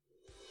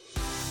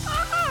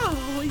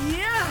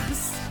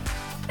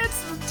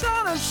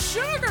Donna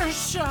Sugar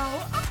Show.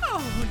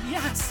 Oh,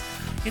 yes.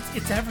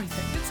 It's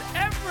everything. It's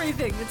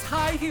everything. It's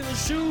high heel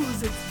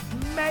shoes. It's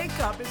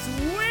makeup. It's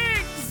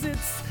wigs.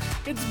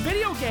 It's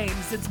video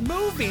games. It's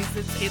movies.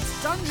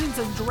 It's Dungeons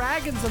and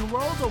Dragons and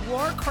World of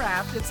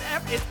Warcraft.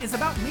 It's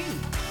about me.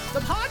 The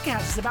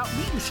podcast is about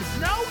me. You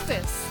should know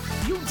this.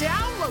 You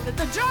downloaded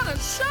the Donna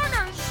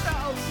Sugar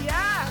Show.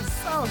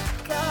 Yes. Oh,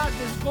 God,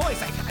 this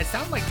voice. I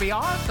sound like the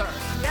author.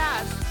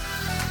 Yes.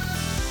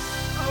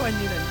 Oh, I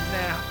need a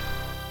nap.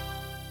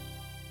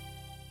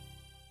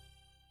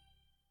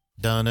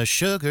 Donna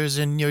Sugar's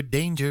and you're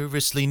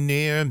dangerously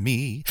near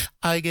me.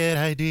 I get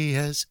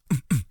ideas.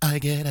 I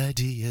get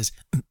ideas.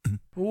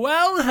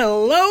 Well,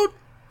 hello,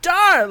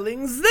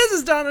 darlings. This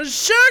is Donna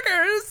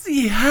Sugars.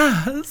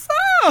 Yes.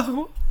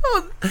 Oh,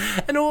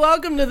 and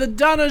welcome to the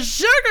Donna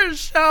Sugar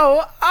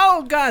Show.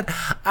 Oh, God.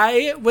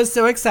 I was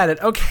so excited.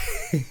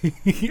 Okay.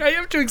 I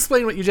have to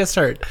explain what you just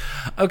heard.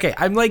 Okay.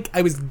 I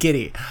was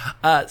giddy.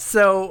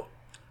 So,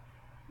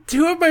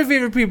 two of my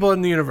favorite people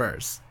in the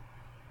universe.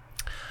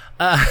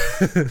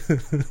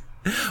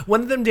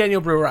 One of them, Daniel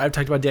Brewer. I've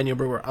talked about Daniel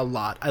Brewer a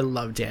lot. I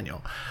love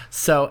Daniel.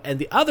 So, and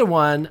the other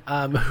one,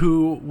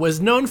 who was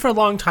known for a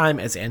long time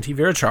as Auntie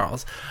Vera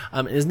Charles,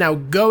 is now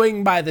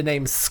going by the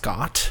name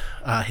Scott,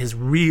 his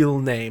real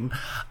name.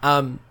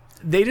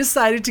 They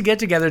decided to get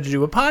together to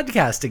do a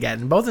podcast again.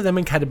 And both of them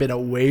had kind of been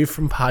away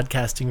from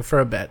podcasting for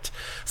a bit.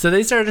 So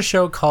they started a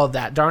show called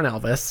That Darn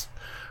Elvis,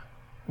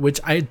 which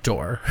I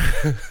adore.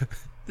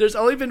 There's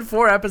only been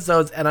 4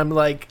 episodes, and I'm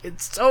like,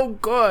 it's so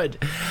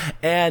good.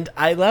 And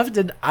I left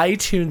an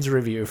iTunes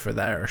review for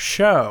their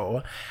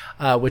show,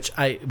 which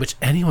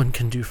anyone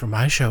can do for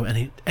my show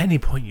any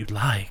point you'd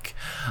like.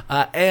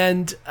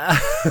 And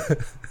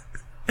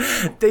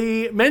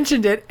they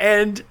mentioned it,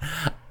 and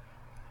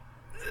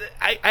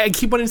I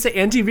keep wanting to say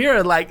Auntie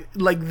Vera, like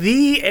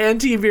the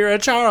Auntie Vera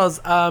Charles,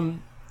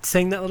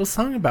 sang that little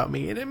song about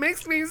me, and it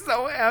makes me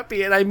so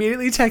happy. And I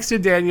immediately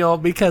texted Daniel,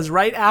 because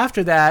right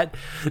after that,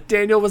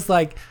 Daniel was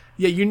like,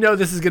 yeah, you know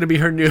this is going to be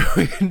her new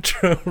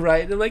intro,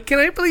 right? And I'm like, can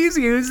I please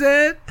use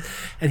it?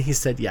 And he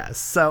said yes.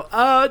 So,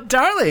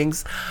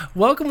 darlings,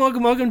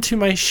 welcome to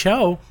my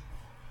show.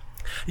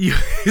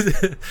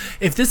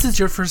 If this is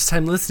your first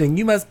time listening,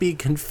 you must be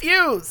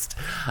confused.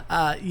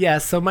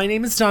 So my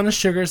name is Donna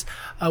Sugars.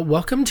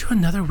 Welcome to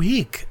another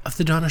week of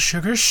the Donna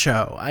Sugars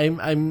Show.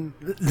 I'm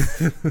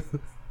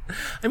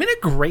in a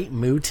great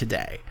mood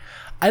today.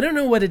 I don't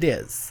know what it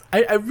is.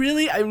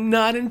 I'm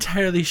not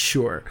entirely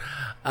sure.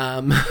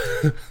 I'm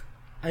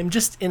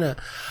just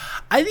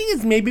I think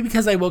it's maybe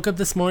because I woke up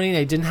this morning and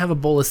I didn't have a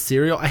bowl of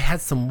cereal. I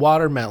had some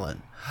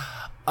watermelon.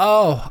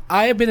 Oh,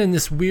 I have been in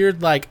this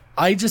weird, I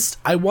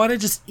want to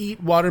just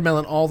eat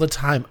watermelon all the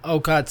time. Oh,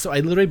 God. So I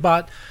literally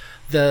bought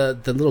the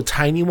little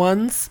tiny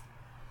ones,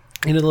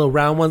 the little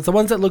round ones, the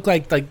ones that look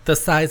like the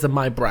size of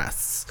my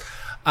breasts.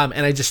 And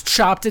I just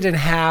chopped it in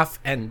half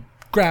and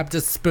grabbed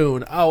a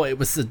spoon. It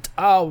was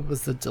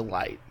a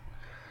delight.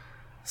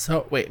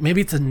 So wait,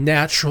 maybe it's a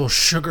natural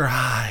sugar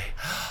high.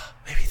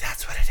 Maybe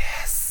that's what it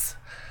is.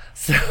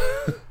 So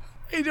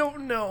I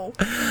don't know.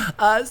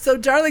 So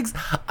darlings,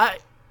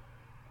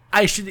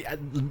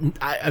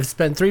 I've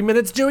spent 3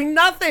 minutes doing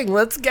nothing.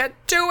 Let's get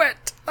to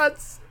it.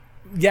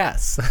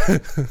 Yes,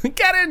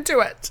 get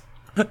into it.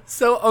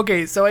 So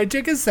I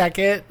took a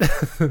second.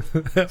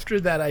 After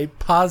that, I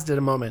paused it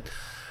a moment,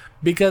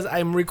 because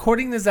I'm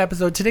recording this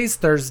episode. Today's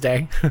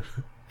Thursday,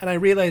 and I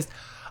realized,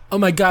 oh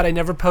my God, I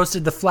never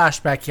posted the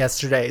flashback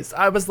yesterday. So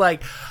I was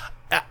like,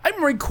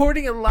 I'm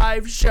recording a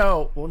live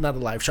show. Well, not a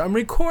live show. I'm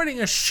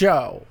recording a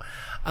show.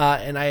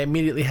 And I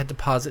immediately had to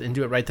pause it and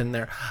do it right then and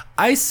there.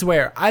 I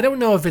swear, I don't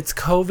know if it's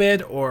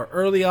COVID or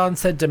early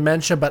onset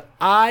dementia, but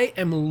I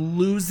am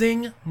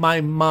losing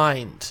my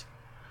mind.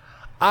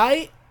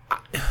 That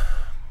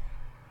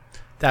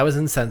was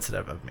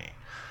insensitive of me.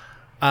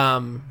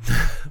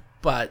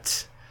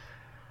 But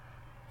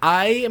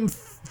I am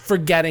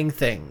forgetting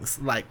things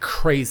like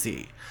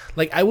crazy.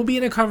 Like, I will be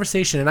in a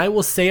conversation and I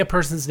will say a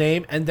person's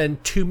name, and then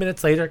 2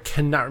 minutes later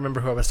cannot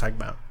remember who I was talking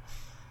about,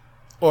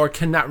 or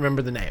cannot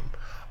remember the name,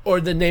 or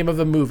the name of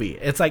a movie.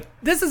 It's like,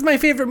 this is my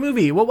favorite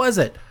movie. What was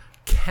it?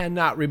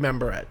 Cannot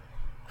remember it.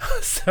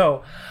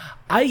 So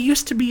I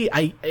used to be,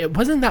 it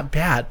wasn't that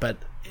bad, but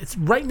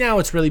right now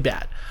it's really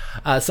bad.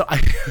 So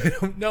I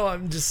don't know.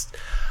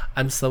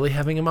 I'm slowly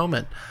having a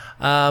moment.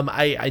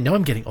 I know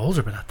I'm getting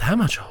older, but not that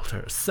much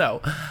older.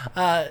 So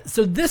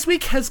this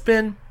week has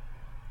been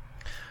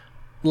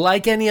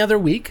like any other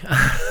week,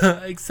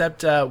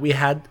 except I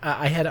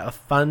had a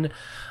fun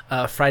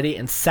Friday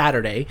and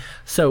Saturday.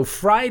 So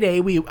Friday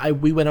we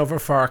went over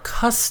for our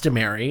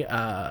customary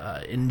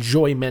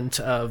enjoyment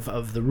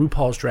of the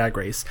RuPaul's Drag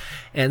Race,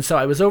 and so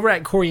I was over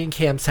at Corey and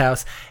Cam's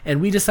house, and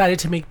we decided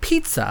to make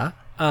pizza.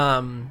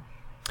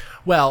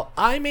 Well,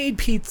 I made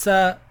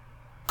pizza,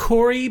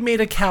 Corey made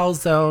a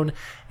calzone,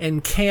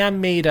 and Cam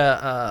made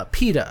a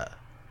pita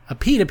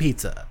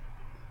pizza.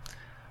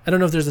 I don't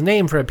know if there's a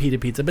name for a pita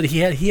pizza, but he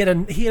had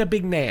a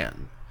big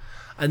nan,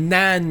 a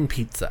nan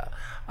pizza.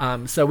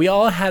 So we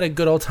all had a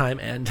good old time,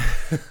 and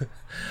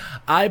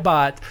I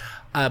bought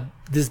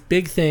this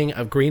big thing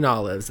of green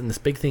olives and this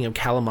big thing of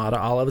Kalamata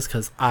olives,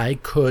 because I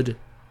could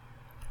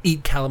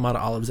eat Kalamata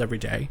olives every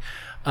day.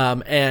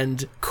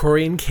 And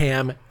Corey and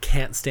Cam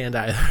can't stand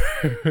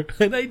either.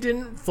 And I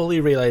didn't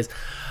fully realize.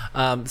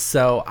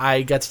 So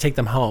I got to take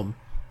them home,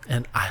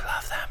 and I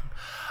love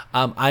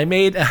them. I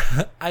made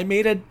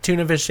a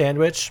tuna fish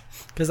sandwich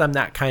because I'm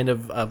that kind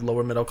of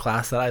lower middle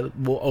class that I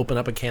will open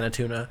up a can of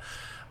tuna,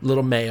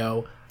 little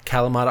mayo,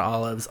 Kalamata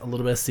olives, a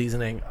little bit of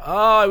seasoning.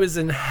 Oh, I was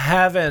in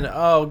heaven.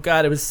 Oh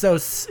God, it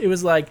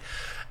was like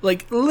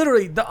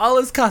literally the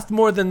olives cost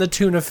more than the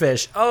tuna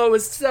fish. Oh, it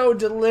was so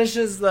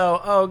delicious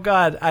though. Oh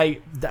God,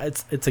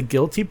 it's a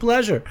guilty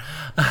pleasure.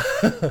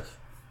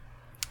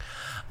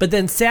 But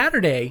then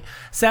Saturday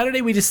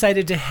we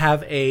decided to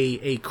have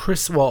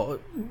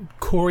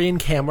Corey and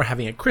Cam were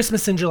having a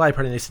Christmas in July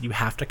party, and they said, you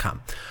have to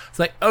come. It's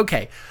like,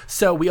 okay.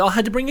 So we all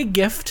had to bring a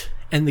gift,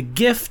 and the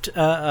gift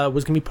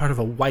was going to be part of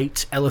a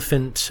white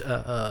elephant.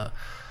 I'll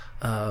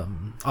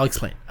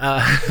explain.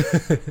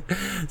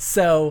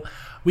 So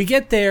we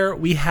get there,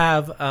 we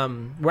have,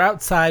 we're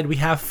outside, we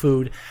have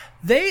food.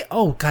 They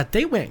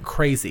went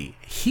crazy.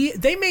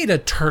 They made a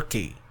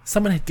turkey.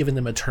 Someone had given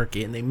them a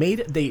turkey, and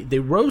they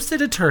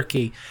roasted a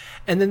turkey,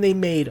 and then they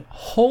made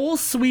whole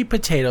sweet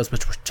potatoes,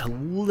 which were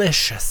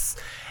delicious,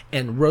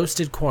 and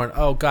roasted corn.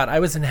 Oh God, I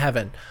was in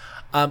heaven.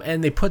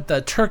 And they put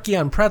the turkey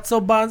on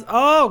pretzel buns.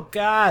 Oh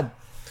God,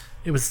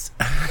 it was.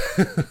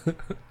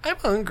 I'm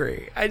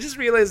hungry. I just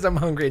realized I'm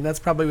hungry, and that's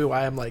probably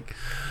why I'm like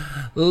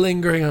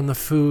lingering on the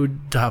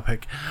food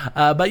topic.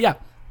 But yeah,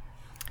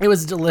 it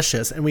was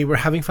delicious, and we were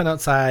having fun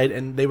outside,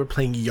 and they were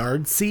playing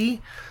Yahtzee.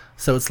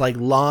 So it's like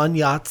lawn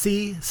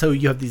Yahtzee. So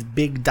you have these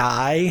big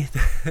die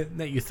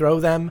that you throw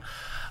them.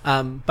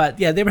 But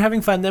yeah, they were having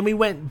fun. Then we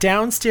went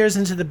downstairs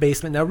into the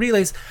basement. Now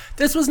realize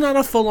this was not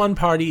a full-on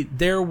party.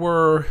 There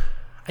were,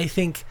 I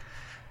think,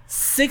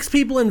 6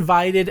 people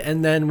invited,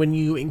 and then when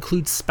you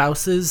include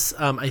spouses,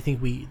 I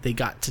think they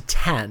got to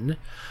 10.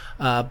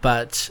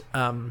 But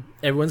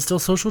everyone's still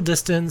social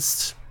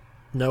distanced,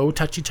 no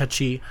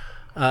touchy.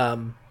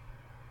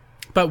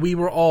 But we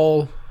were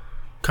all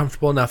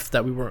comfortable enough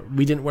that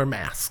we didn't wear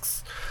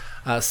masks.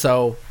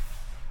 So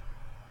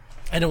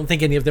I don't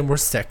think any of them were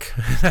sick.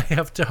 I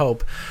have to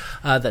hope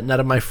that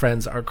none of my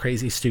friends are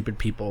crazy, stupid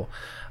people.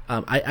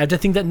 I have to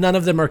think that none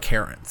of them are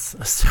Karens.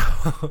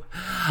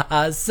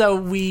 So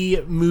we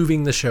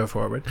moving the show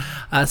forward.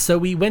 So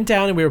we went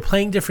down and we were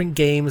playing different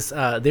games.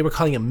 They were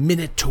calling a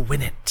minute to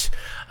win it.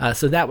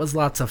 So that was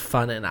lots of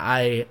fun. And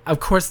I, of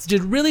course,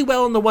 did really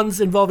well in the ones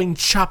involving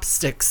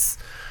chopsticks.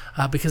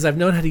 Because I've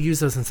known how to use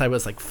those since I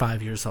was like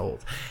 5 years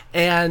old.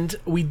 And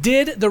we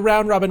did the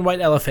round robin white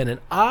elephant,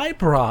 and I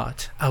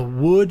brought a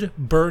wood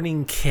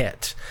burning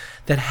kit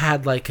that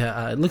had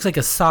it looks like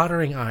a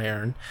soldering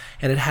iron,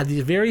 and it had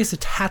these various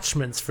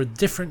attachments for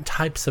different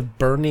types of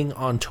burning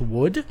onto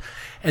wood.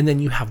 And then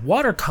you have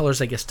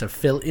watercolors, I guess, to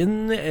fill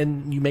in,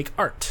 and you make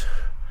art.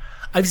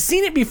 I've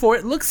seen it before.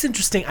 It looks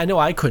interesting. I know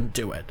I couldn't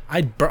do it.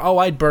 I'd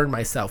burn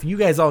myself. You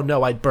guys all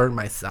know I'd burn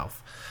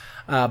myself.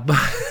 But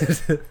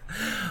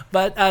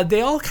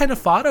they all kind of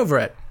fought over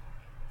it.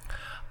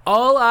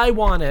 All I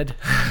wanted,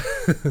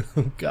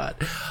 oh God,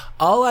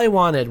 all I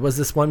wanted was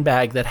this one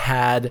bag that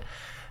had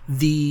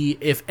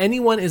if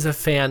anyone is a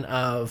fan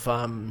of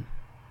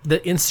the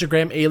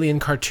Instagram alien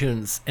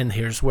cartoons, and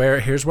here's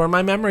where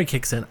my memory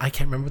kicks in. I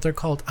can't remember what they're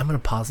called. I'm going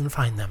to pause and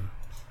find them.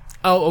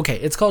 Oh, okay.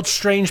 It's called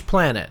Strange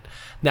Planet.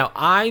 Now,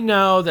 I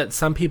know that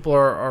some people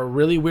are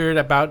really weird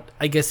about,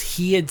 I guess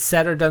he had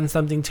said or done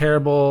something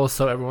terrible,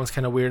 so everyone's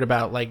kind of weird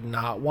about, like,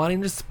 not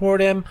wanting to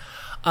support him.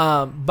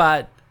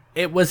 But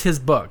it was his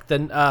book,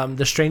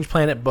 the Strange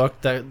Planet book,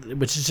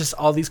 which is just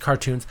all these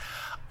cartoons.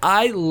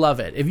 I love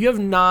it. If you have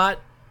not...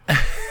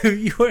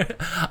 I'm going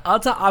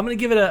to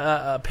give it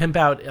a pimp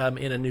out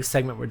in a new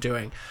segment we're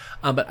doing.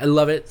 But I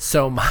love it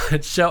so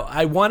much. So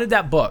I wanted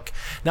that book.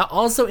 Now,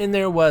 also in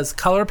there was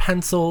color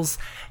pencils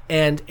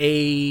and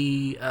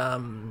a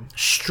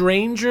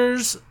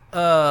strangers.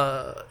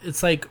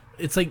 It's like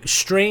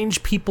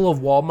Strange People of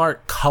Walmart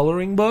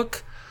coloring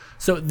book.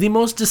 So the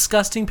most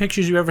disgusting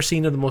pictures you've ever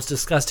seen of the most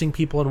disgusting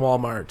people in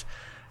Walmart,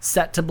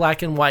 set to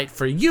black and white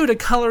for you to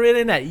color it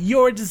in at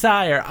your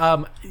desire.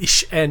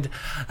 And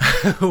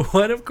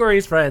one of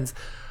Corey's friends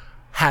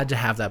had to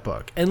have that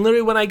book. And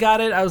literally when I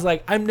got it, I was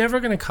like, I'm never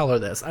going to color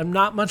this. I'm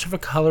not much of a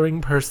coloring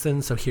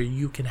person, so here,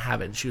 you can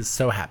have it. And she was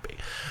so happy.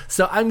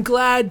 So I'm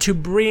glad to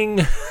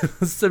bring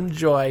some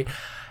joy.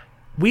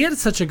 We had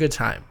such a good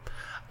time.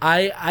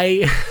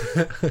 I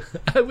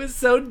was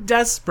so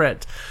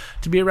desperate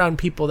to be around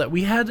people that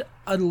we had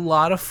a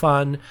lot of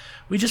fun.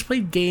 We just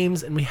played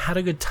games and we had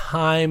a good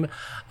time.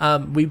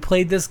 We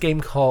played this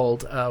game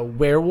called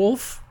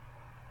Werewolf.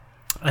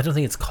 I don't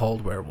think it's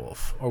called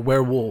Werewolf or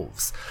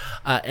Werewolves.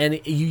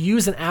 And you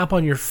use an app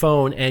on your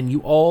phone and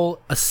you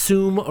all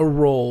assume a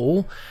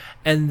role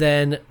and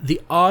then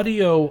the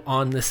audio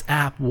on this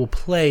app will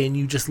play, and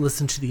you just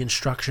listen to the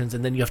instructions,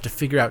 and then you have to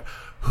figure out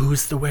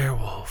who's the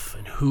werewolf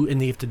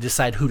and you have to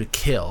decide who to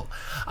kill.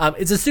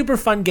 It's a super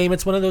fun game.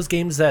 It's one of those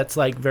games that's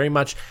like very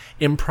much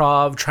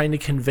improv, trying to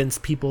convince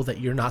people that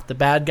you're not the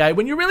bad guy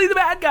when you're really the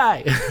bad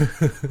guy.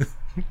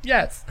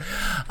 Yes.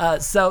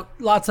 So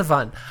lots of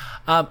fun.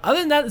 Other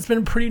than that, it's been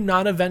a pretty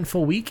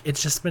non-eventful week.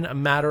 It's just been a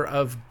matter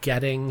of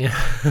getting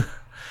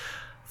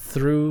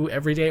through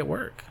every day at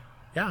work.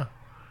 Yeah.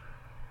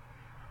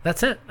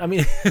 That's it. I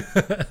mean,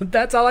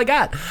 that's all I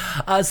got.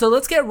 So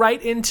let's get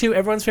right into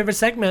everyone's favorite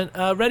segment.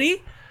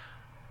 Ready?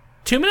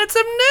 2 minutes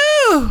of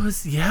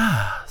news.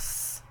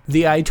 Yes.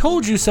 The I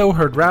told you so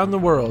heard round the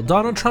world.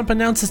 Donald Trump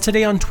announces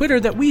today on Twitter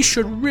that we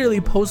should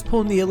really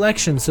postpone the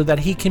election so that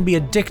he can be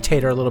a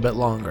dictator a little bit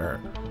longer.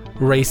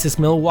 Racist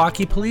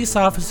Milwaukee police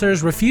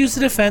officers refuse to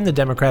defend the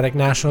Democratic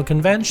National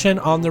Convention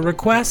on the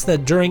request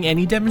that during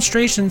any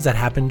demonstrations that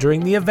happen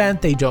during the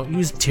event, they don't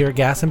use tear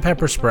gas and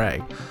pepper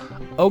spray.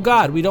 Oh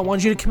God, we don't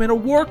want you to commit a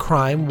war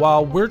crime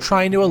while we're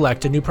trying to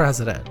elect a new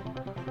president.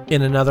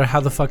 In another how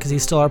the fuck is he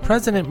still our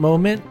president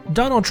moment,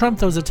 Donald Trump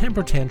throws a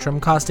temper tantrum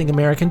costing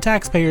American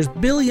taxpayers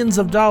billions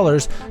of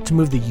dollars to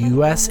move the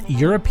U.S.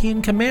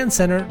 European Command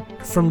Center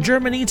from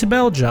Germany to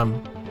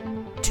Belgium.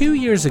 2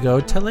 years ago,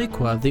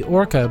 Telequa, the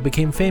orca,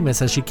 became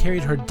famous as she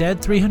carried her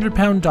dead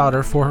 300-pound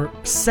daughter for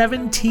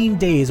 17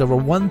 days over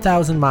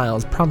 1,000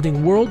 miles,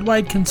 prompting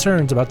worldwide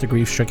concerns about the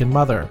grief-stricken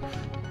mother.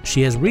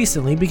 She has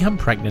recently become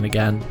pregnant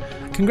again.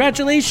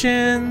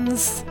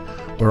 Congratulations!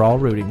 We're all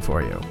rooting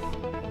for you.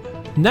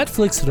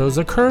 Netflix throws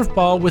a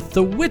curveball with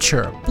The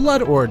Witcher: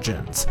 Blood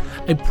Origins,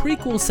 a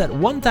prequel set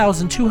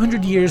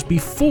 1,200 years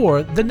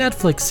before the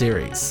Netflix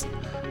series,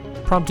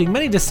 prompting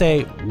many to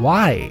say,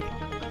 why?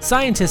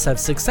 Scientists have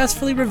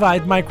successfully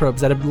revived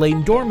microbes that have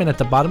lain dormant at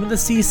the bottom of the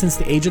sea since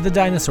the age of the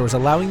dinosaurs,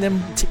 allowing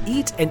them to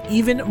eat and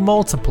even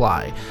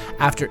multiply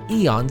after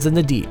eons in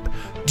the deep.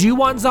 Do you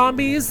want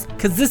zombies?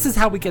 Because this is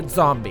how we get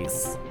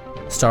zombies.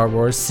 Star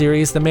Wars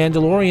series The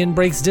Mandalorian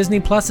breaks Disney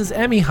Plus's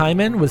Emmy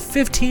hymen with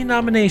 15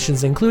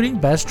 nominations, including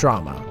Best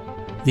Drama.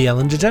 The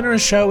Ellen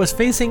DeGeneres Show is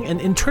facing an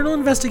internal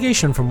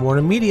investigation from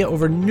Warner Media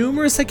over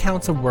numerous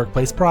accounts of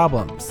workplace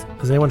problems.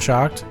 Is anyone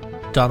shocked?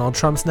 Donald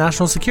Trump's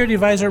national security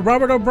advisor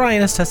Robert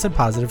O'Brien has tested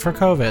positive for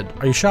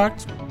COVID. Are you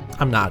shocked?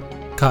 I'm not.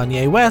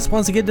 Kanye West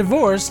wants to get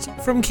divorced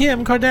from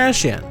Kim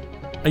Kardashian.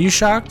 Are you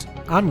shocked?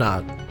 I'm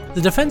not. The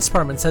Defense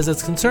Department says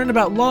it's concerned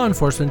about law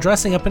enforcement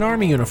dressing up in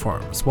army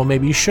uniforms. Well,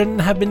 maybe you shouldn't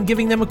have been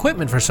giving them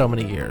equipment for so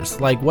many years.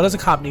 Like, what does a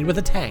cop need with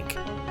a tank?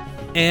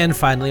 And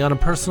finally, on a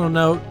personal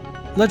note,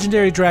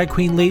 legendary drag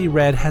queen Lady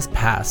Red has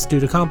passed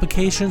due to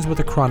complications with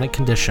a chronic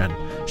condition.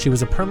 She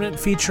was a permanent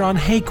feature on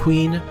Hey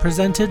Queen,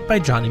 presented by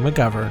Johnny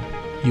McGovern.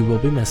 You will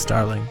be missed,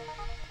 darling.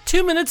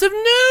 2 minutes of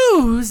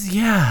news!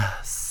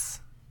 Yes!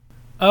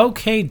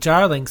 Okay,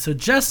 darling, so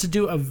just to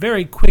do a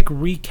very quick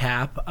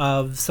recap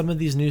of some of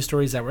these news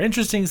stories that were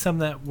interesting, some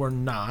that were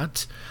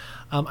not.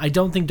 I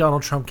don't think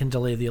Donald Trump can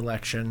delay the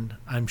election.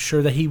 I'm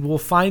sure that he will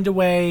find a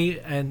way,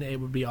 and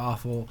it would be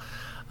awful.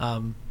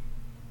 But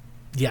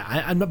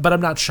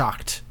I'm not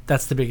shocked.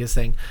 That's the biggest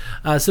thing.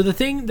 So the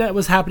thing that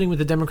was happening with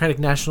the Democratic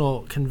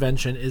National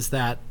Convention is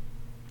that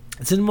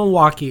it's in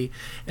Milwaukee,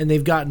 and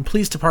they've gotten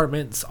police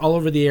departments all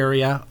over the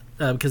area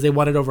because they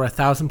wanted over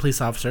 1,000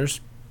 police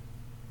officers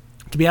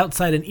to be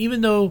outside. And even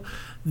though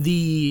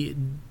the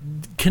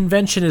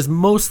convention is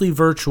mostly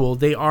virtual,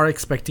 they are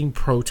expecting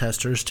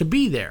protesters to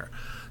be there.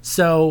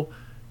 So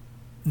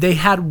they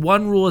had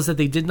one rule is that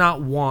they did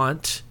not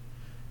want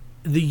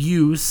the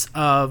use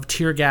of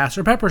tear gas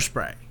or pepper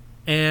spray.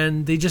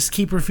 And they just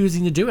keep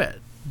refusing to do it.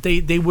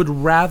 They would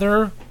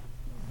rather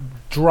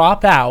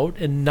drop out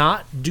and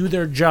not do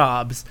their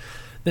jobs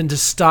than to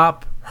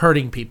stop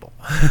hurting people.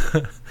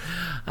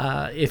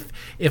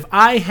 If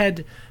I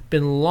had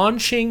been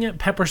launching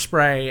pepper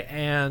spray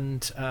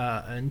and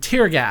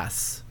tear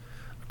gas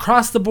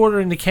across the border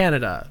into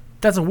Canada,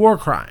 that's a war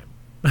crime.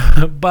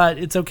 But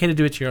it's okay to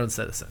do it to your own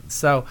citizens.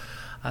 So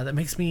that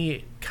makes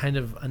me kind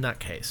of a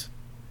nutcase.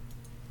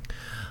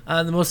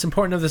 The most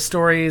important of the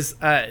stories,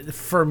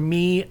 for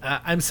me,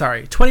 I'm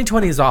sorry,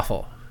 2020 is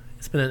awful.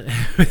 It's been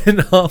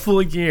an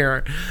awful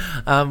year.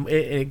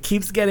 It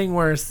keeps getting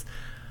worse.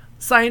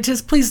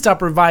 Scientists, please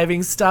stop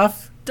reviving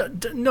stuff.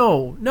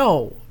 No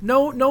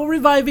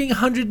reviving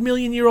 100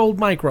 million year old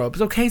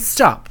microbes. Okay,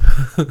 stop.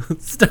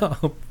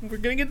 Stop. We're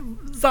gonna get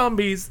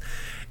zombies,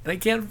 and I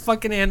can't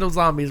fucking handle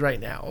zombies right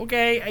now.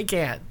 Okay, I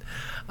can't.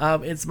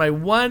 It's my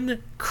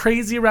one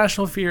crazy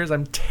irrational fear is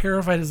I'm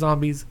terrified of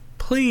zombies.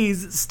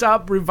 Please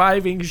stop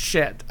reviving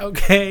shit,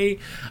 okay?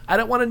 I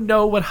don't want to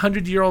know what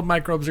 100-year-old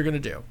microbes are going to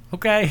do,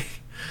 okay?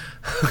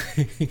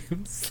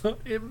 So,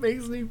 it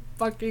makes me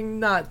fucking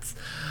nuts.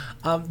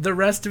 The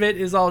rest of it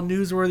is all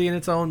newsworthy in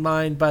its own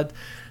mind, but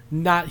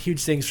not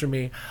huge things for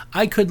me.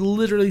 I could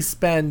literally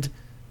spend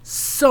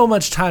so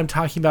much time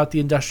talking about the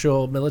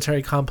industrial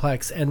military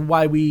complex and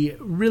why we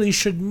really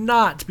should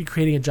not be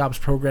creating a jobs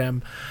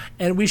program,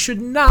 and we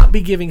should not be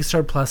giving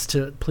surplus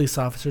to police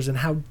officers, and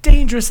how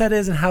dangerous that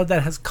is and how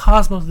that has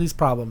caused most of these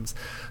problems.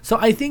 So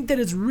I think that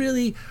it's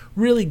really,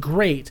 really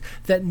great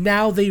that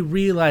now they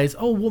realize,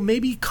 oh, well,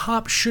 maybe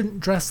cops shouldn't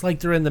dress like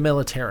they're in the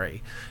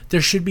military.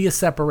 There should be a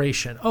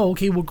separation. Oh,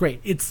 okay, well,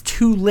 great. It's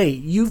too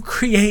late. You've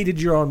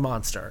created your own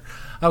monster.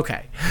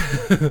 Okay.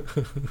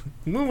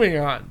 Moving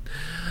on.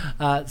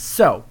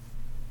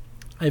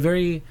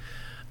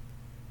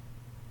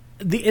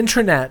 The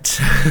internet.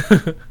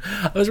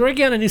 I was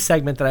working on a new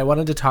segment that I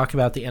wanted to talk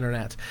about the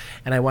internet,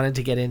 and I wanted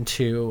to get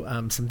into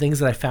some things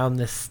that I found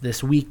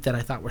this week that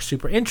I thought were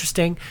super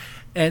interesting.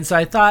 And so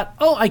I thought,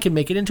 I can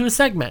make it into a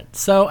segment.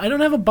 So I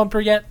don't have a bumper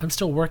yet. I'm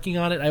still working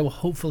on it. I will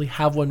hopefully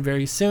have one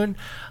very soon.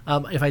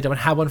 If I don't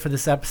have one for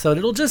this episode,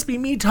 it'll just be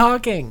me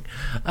talking.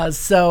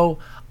 So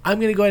I'm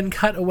going to go ahead and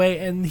cut away,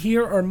 and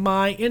here are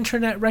my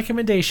internet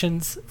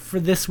recommendations for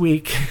this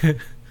week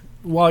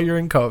while you're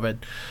in COVID.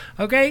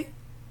 Okay,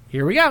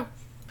 here we go.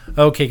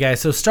 Okay, guys,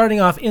 so starting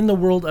off in the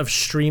world of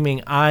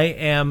streaming, I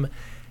am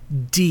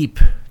deep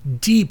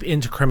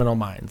into Criminal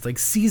Minds, like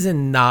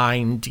season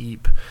 9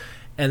 deep.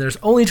 And there's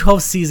only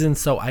 12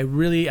 seasons, so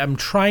I'm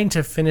trying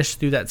to finish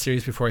through that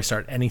series before I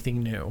start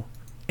anything new.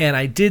 And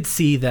I did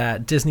see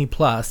that Disney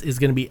Plus is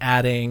going to be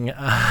adding, they're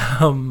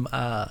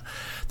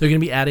going to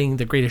be adding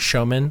The Greatest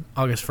Showman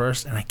August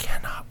 1st, and I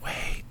cannot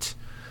wait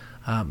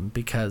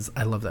because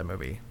I love that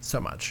movie so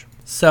much.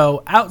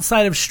 So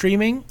outside of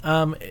streaming,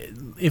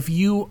 if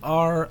you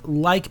are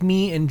like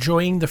me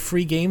enjoying the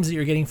free games that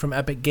you're getting from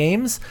Epic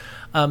Games,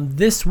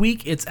 this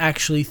week it's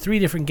actually 3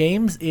 different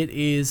games. It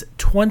is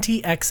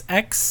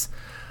 20XX.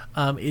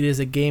 It is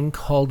a game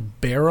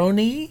called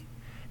Barony,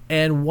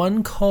 and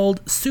one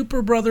called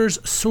Super Brothers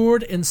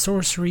Sword and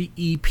Sorcery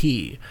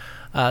EP.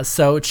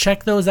 So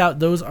check those out.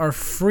 Those are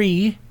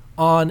free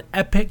on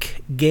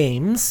Epic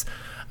Games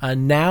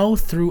now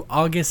through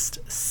August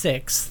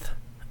 6th.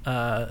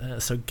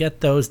 So get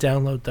those,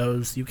 download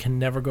those. You can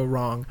never go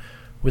wrong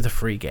with a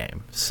free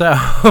game.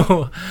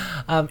 So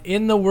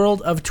in the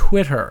world of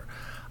Twitter,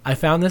 I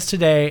found this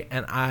today,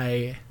 and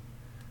I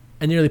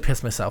nearly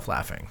pissed myself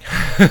laughing.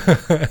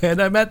 And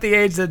I'm at the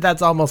age that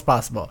that's almost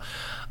possible.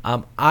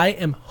 I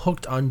am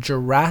hooked on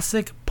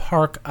Jurassic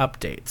Park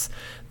updates.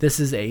 This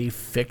is a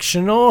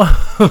fictional,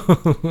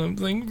 I'm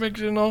saying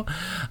fictional,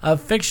 a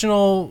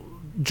fictional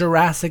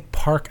Jurassic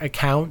Park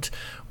account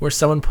where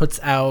someone puts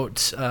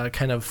out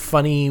kind of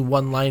funny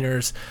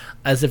one-liners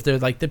as if they're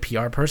like the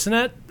PR person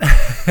at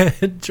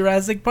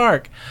Jurassic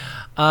Park.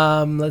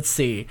 Let's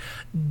see.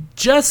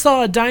 Just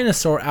saw a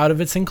dinosaur out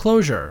of its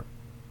enclosure.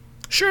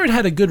 Sure, it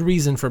had a good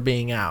reason for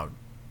being out.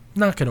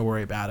 Not going to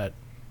worry about it.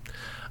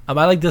 I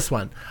like this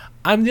one.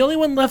 I'm the only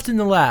one left in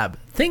the lab,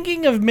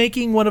 thinking of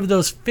making one of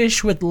those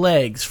fish with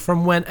legs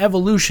from when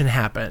evolution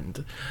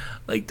happened.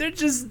 Like,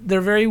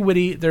 they're very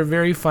witty. They're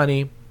very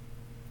funny.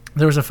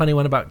 There was a funny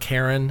one about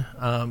Karen.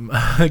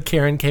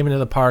 Karen came into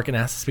the park and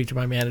asked to speak to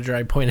my manager.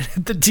 I pointed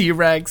at the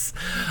T-Rex.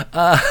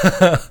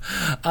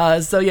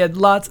 So yeah,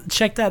 lots.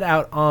 Check that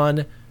out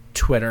on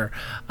Twitter.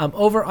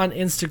 Over on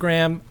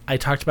Instagram, I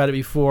talked about it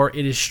before.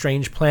 It is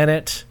Strange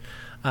Planet.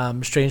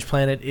 Strange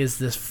Planet is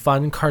this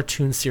fun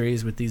cartoon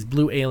series with these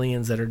blue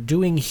aliens that are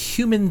doing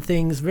human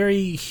things,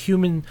 very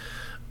human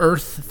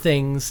Earth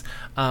things,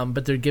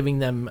 but they're giving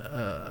them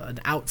an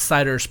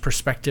outsider's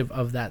perspective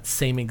of that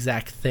same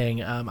exact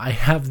thing. I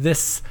have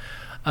this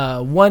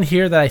one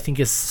here that I think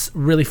is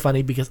really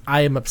funny because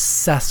I am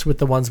obsessed with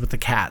the ones with the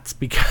cats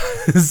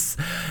because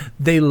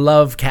they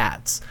love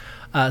cats.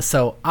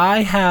 So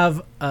I'm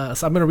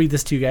going to read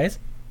this to you guys.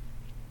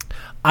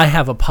 I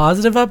have a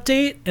positive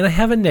update and I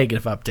have a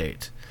negative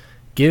update.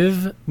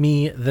 Give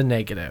me the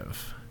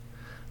negative.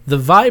 The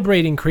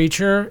vibrating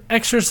creature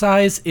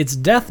exercised its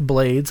death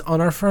blades on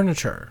our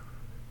furniture.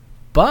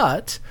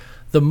 But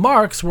the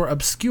marks were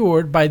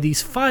obscured by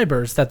these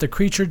fibers that the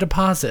creature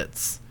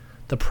deposits.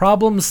 The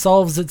problem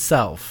solves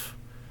itself.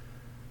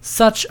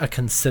 Such a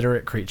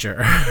considerate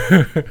creature.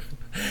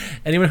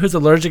 Anyone who's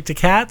allergic to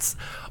cats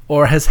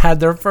or has had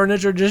their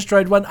furniture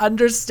destroyed one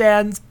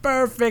understands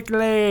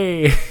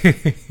perfectly.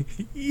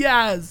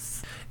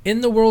 Yes.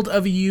 In the world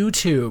of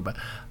YouTube,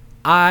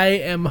 I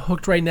am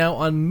hooked right now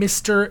on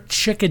Mr.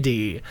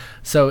 Chickadee.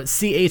 So it's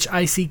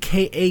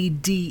Chickadee.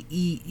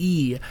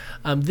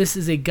 This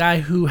is a guy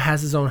who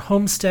has his own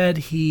homestead.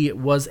 He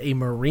was a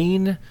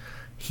Marine.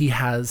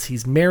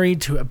 He's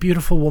married to a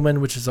beautiful woman,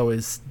 which is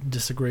always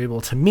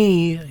disagreeable to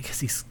me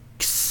because he's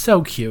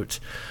so cute.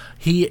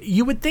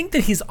 You would think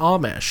that he's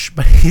Amish,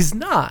 but he's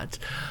not.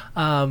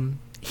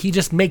 He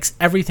just makes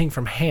everything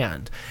from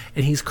hand.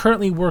 And he's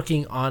currently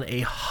working on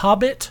a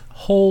Hobbit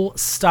hole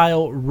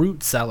style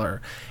root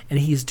cellar. And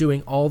he's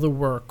doing all the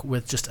work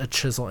with just a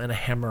chisel and a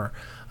hammer,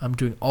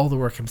 doing all the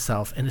work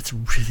himself. And it's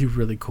really,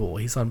 really cool.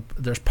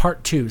 There's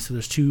part 2, so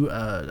there's 2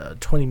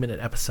 20-minute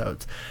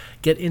episodes.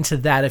 Get into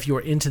that if you're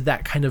into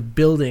that kind of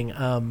building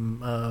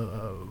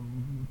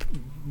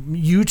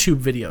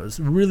YouTube videos.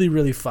 Really,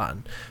 really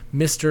fun.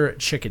 Mr.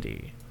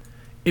 Chickadee.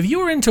 If you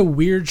were into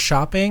weird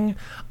shopping,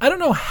 I don't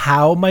know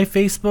how my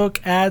Facebook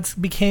ads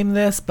became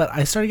this, but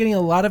I started getting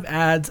a lot of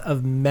ads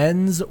of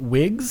men's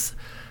wigs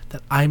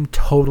that I'm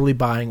totally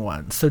buying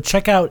one. So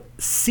check out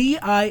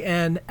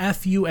CINFUN.com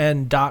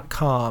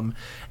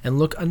and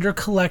look under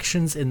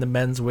collections in the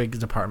men's wigs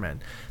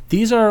department.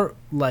 These are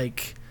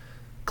like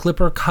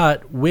clipper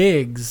cut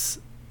wigs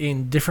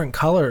in different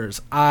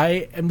colors.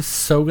 I am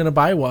so going to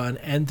buy one,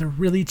 and they're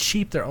really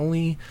cheap. They're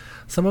only,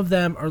 some of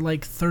them are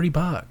like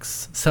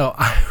 $30. So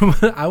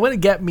I want to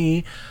get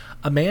me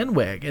a man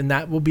wig, and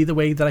that will be the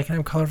way that I can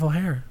have colorful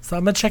hair. So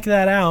I'm going to check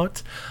that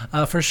out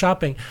for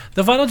shopping.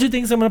 The final two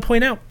things I'm going to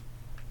point out: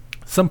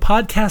 some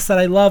podcasts that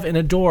I love and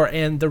adore,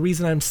 and the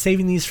reason I'm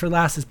saving these for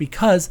last is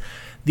because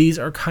these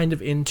are kind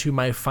of into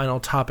my final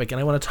topic,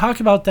 and I want to talk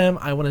about them.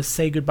 I want to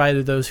say goodbye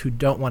to those who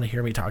don't want to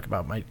hear me talk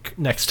about my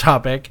next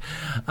topic,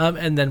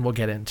 and then we'll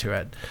get into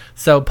it.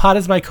 So Pod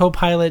is my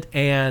co-pilot,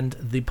 and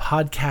the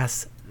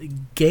podcast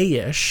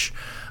Gayish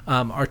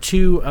are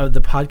two of the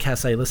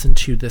podcasts I listened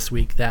to this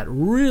week that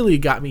really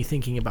got me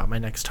thinking about my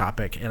next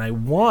topic, and I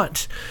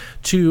want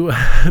to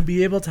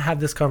be able to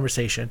have this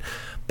conversation.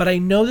 But I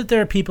know that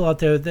there are people out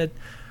there that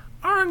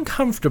are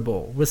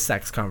uncomfortable with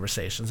sex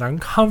conversations, are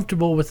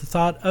uncomfortable with the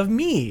thought of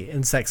me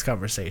in sex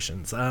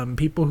conversations.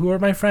 People who are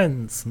my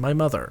friends, my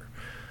mother.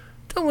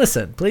 Don't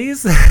listen,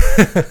 please.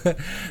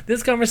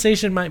 This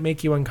conversation might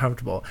make you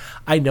uncomfortable.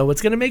 I know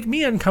it's going to make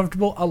me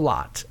uncomfortable a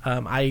lot.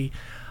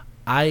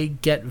 I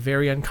get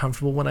very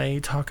uncomfortable when I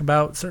talk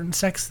about certain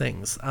sex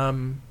things.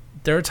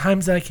 There are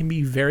times that I can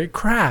be very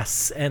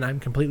crass, and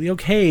I'm completely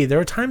okay. There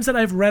are times that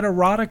I've read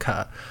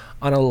erotica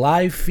on a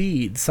live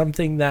feed,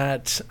 something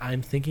that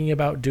I'm thinking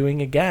about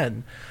doing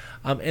again.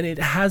 And it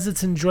has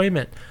its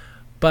enjoyment.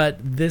 But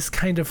this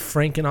kind of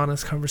frank and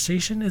honest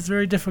conversation is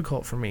very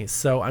difficult for me.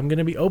 So I'm going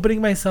to be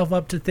opening myself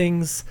up to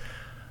things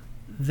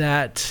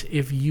that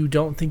if you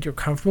don't think you're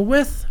comfortable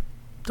with,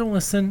 don't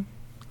listen.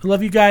 I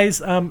love you guys.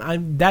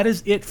 That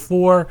is it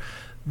for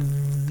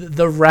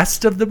the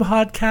rest of the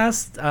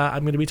podcast.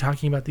 I'm going to be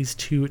talking about these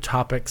two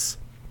topics,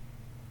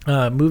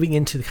 moving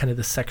into kind of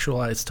the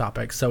sexualized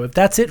topic. So if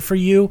that's it for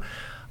you,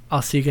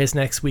 I'll see you guys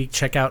next week.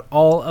 Check out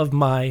all of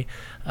my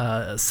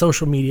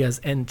social medias,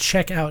 and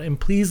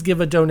please give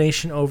a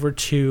donation over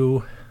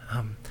to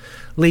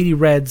Lady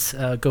Red's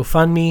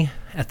GoFundMe.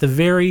 At the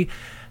very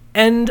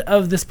end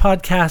of this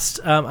podcast,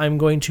 I'm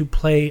going to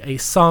play a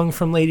song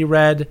from Lady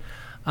Red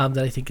that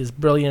I think is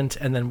brilliant,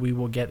 and then we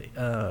will get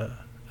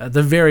at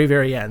the very,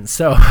 very end.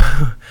 So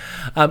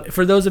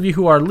for those of you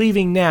who are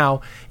leaving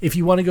now, if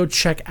you want to go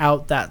check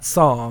out that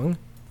song,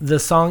 the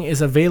song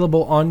is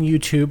available on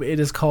YouTube. It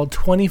is called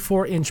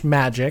 24-Inch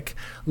Magic,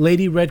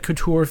 Lady Red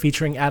Couture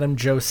featuring Adam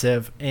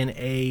Joseph in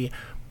a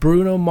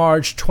Bruno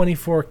Mars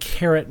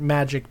 24-Karat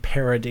Magic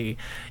parody.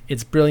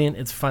 It's brilliant,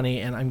 it's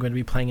funny, and I'm going to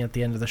be playing it at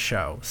the end of the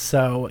show.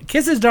 So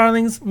kisses,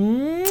 darlings.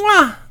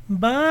 Mwah!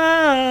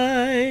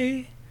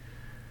 Bye!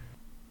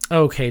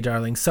 Okay,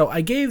 darling. So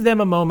I gave them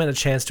a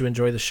chance to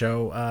enjoy the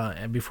show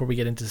before we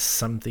get into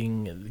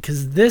something,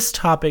 because this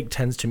topic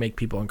tends to make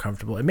people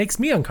uncomfortable. It makes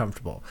me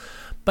uncomfortable.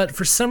 But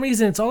for some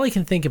reason, it's all I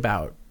can think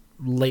about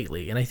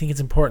lately, and I think it's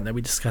important that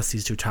we discuss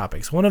these two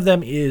topics. One of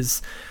them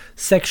is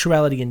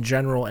sexuality in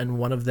general, and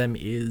one of them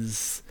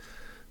is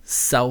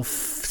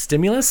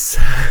self-stimulus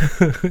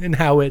and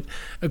how it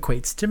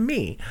equates to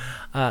me.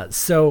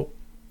 So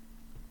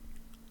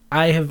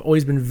I have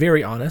always been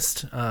very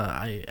honest.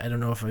 I don't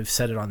know if I've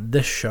said it on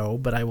this show,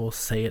 but I will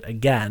say it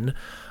again.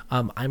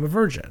 I'm a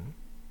virgin.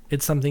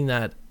 It's something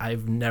that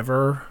I've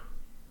never,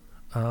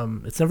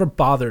 it's never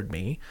bothered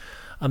me.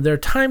 There are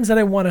times that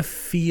I want to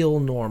feel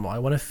normal. I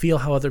want to feel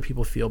how other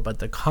people feel, but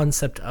the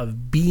concept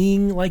of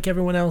being like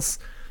everyone else,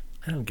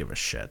 I don't give a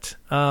shit.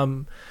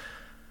 I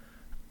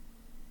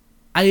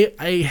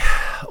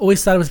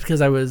always thought it was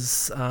because I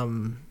was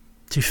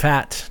too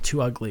fat,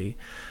 too ugly.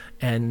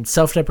 And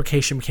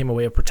self-deprecation became a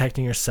way of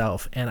protecting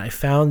yourself. And I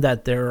found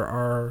that there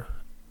are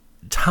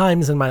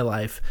times in my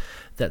life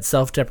that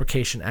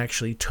self-deprecation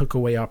actually took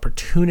away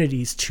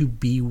opportunities to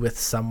be with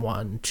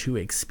someone, to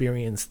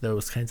experience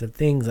those kinds of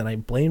things. And I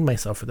blamed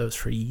myself for those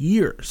for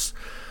years.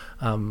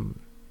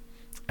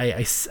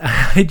 I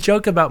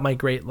joke about my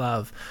great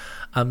love,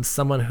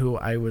 someone who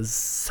I was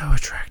so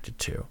attracted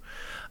to,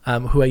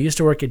 who I used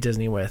to work at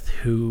Disney with,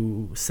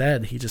 who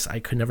said I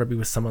could never be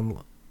with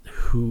someone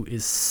who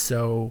is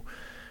so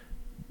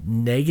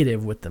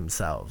negative with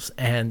themselves.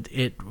 And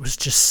it was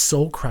just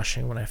soul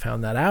crushing when I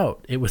found that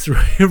out. It was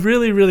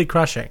really, really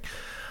crushing.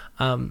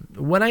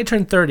 When I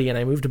turned 30 and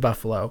I moved to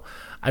Buffalo,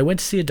 I went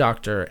to see a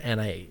doctor,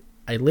 and I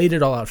laid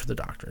it all out for the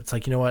doctor. It's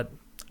like, you know what?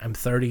 I'm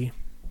 30,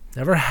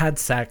 never had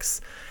sex,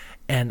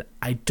 and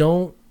I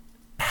don't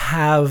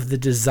have the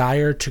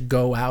desire to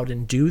go out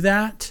and do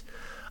that.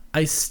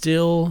 I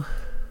still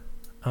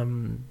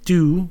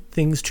do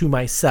things to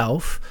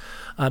myself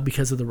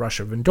because of the rush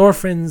of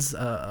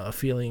endorphins,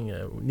 feeling,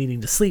 needing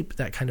to sleep,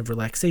 that kind of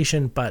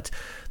relaxation. But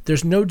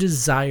there's no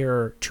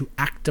desire to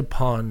act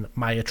upon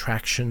my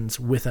attractions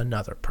with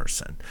another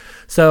person.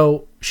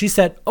 So she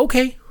said,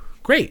 okay,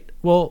 great.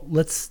 Well,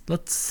 let's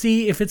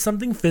see if it's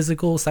something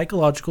physical,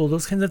 psychological,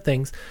 those kinds of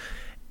things.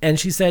 And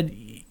she said,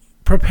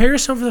 prepare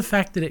yourself for the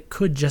fact that it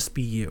could just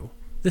be you.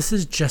 This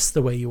is just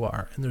the way you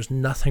are, and there's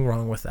nothing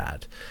wrong with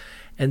that.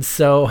 And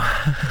so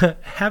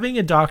having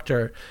a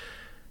doctor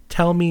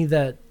tell me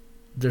that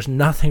there's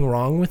nothing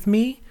wrong with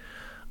me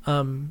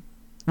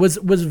was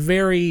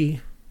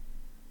very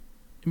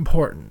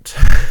important.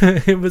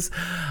 It was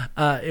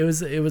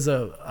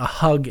a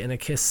hug and a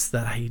kiss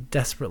that I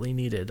desperately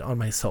needed on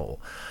my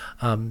soul.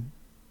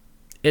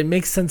 It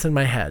makes sense in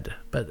my head,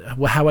 but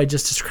how I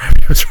just described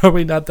it was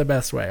probably not the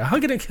best way. A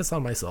hug and a kiss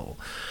on my soul.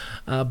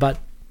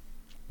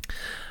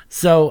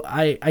 So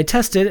I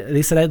tested.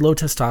 They said I had low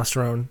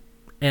testosterone,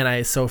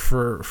 and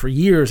for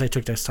years I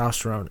took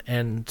testosterone,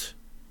 and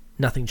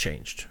nothing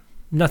changed.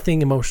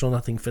 Nothing emotional,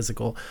 nothing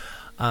physical.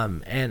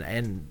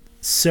 And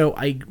so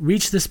I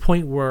reached this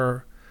point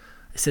where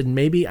I said,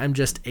 maybe I'm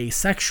just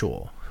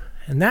asexual.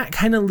 And that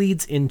kind of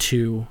leads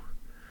into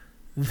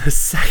the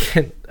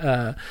second,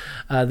 the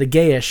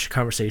Gayish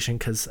conversation,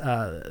 because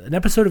an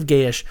episode of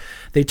Gayish,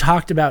 they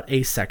talked about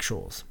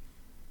asexuals.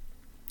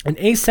 And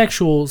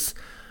asexuals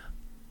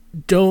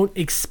don't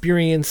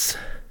experience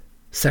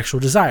sexual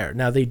desire.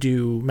 Now, they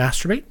do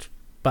masturbate,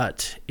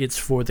 but it's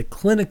for the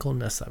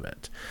clinicalness of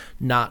it,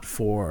 not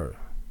for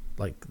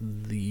like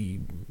the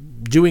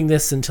doing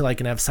this until I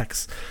can have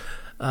sex.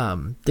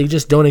 They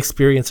just don't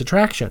experience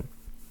attraction.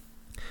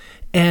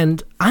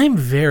 And I'm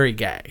very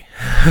gay.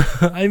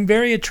 I'm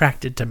very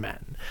attracted to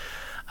men.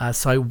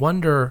 So I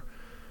wonder,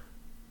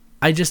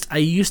 I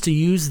used to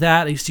use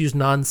that. I used to use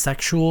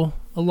non-sexual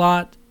a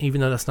lot, even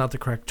though that's not the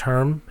correct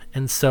term.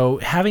 And so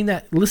having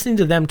that, listening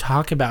to them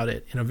talk about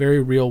it in a very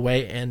real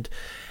way,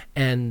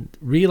 and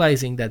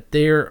realizing that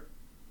there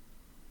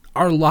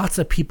are lots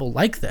of people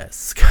like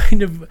this,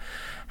 kind of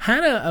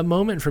had a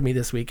moment for me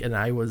this week. And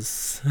I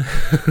was,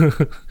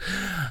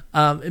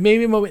 it made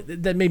me a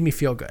moment that made me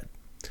feel good,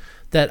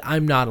 that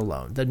I'm not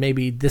alone, that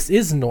maybe this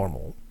is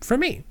normal for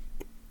me.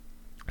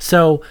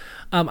 So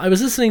I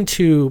was listening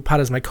to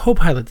Pod as my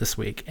co-pilot this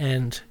week,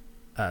 and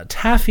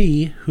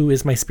Taffy, who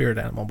is my spirit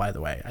animal, by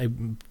the way, I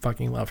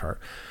fucking love her.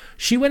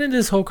 She went into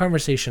this whole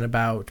conversation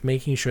about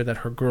making sure that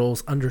her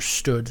girls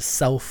understood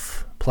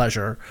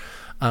self-pleasure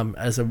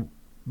as a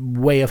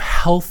way of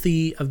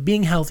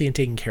being healthy and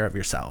taking care of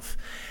yourself.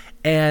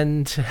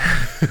 And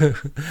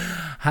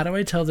how do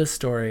I tell this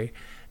story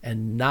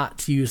and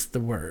not use the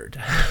word?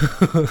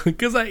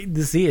 Because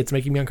it's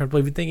making me uncomfortable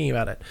even thinking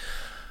about it.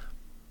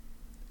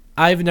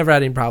 I've never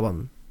had any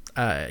problem.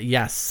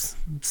 Yes,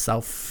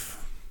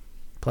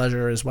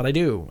 self-pleasure is what I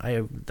do.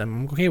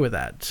 I'm okay with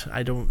that.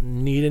 I don't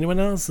need anyone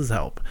else's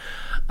help.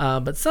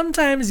 But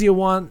sometimes you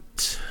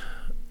want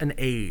an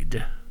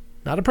aid.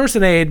 Not a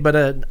person aid, but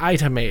an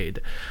item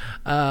aid.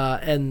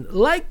 And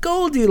like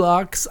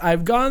Goldilocks,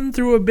 I've gone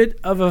through a bit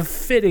of a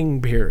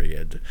fitting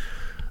period.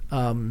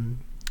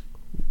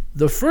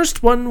 The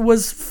first one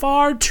was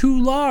far too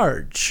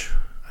large.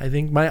 I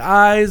think my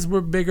eyes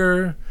were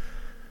bigger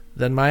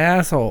than my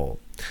asshole.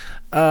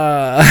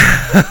 And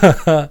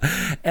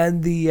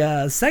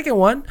the second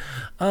one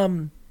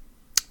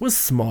was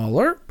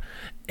smaller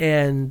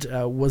and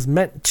was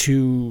meant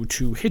to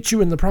hit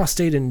you in the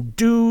prostate and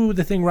do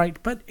the thing right,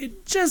 but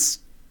it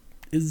just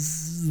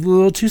is a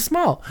little too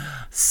small.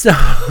 So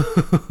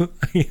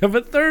I have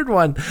a third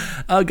one.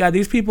 Oh God,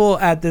 these people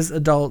at this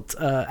adult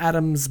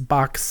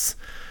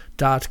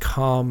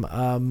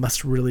adamsbox.com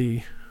must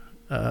really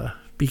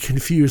be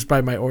confused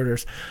by my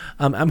orders.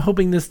 I'm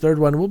hoping this third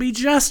one will be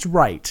just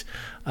right.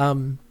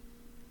 And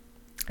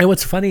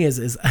what's funny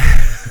is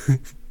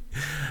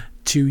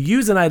to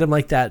use an item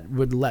like that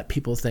would let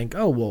people think,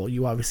 oh, well,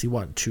 you obviously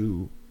want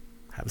to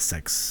have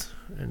sex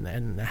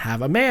and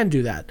have a man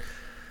do that.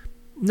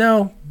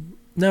 No,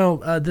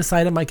 this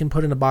item I can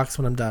put in a box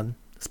when I'm done.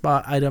 This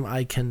item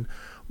I can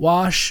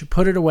wash,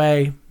 put it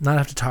away, not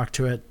have to talk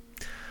to it.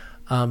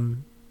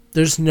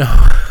 There's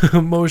no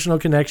emotional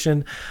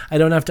connection. I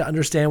don't have to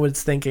understand what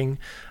it's thinking.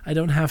 I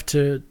don't have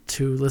to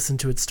listen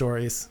to its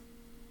stories.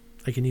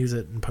 I can use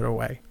it and put it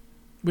away,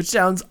 which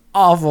sounds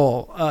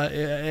awful.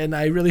 And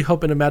I really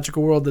hope in a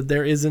magical world that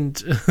there isn't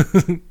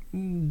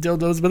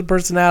dildos with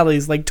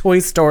personalities like Toy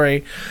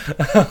Story.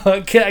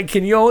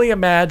 Can you only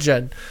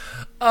imagine?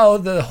 Oh,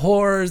 the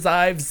horrors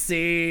I've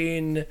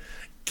seen.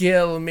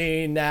 Kill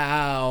me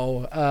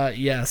now.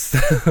 Yes.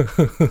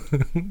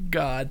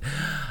 God.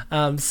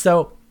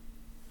 So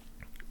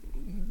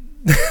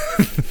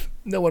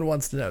no one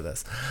wants to know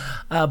this.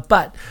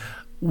 But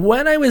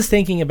when I was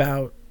thinking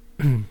about,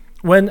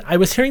 when I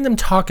was hearing them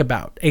talk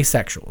about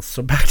asexuals,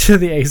 so back to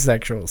the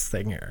asexuals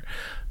thing here,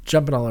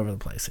 jumping all over the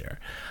place here,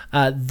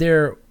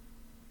 there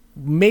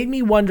made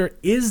me wonder,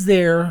 is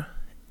there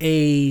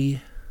a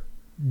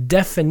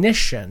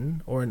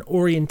definition or an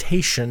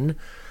orientation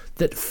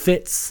that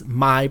fits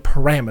my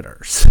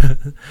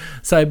parameters?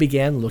 So I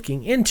began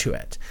looking into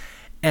it.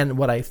 And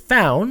what I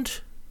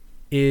found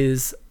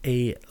is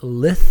a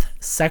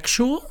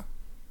lithsexual,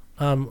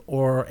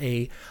 or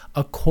a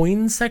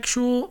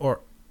coinsexual,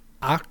 or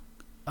a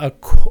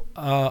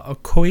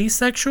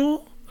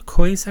coisexual.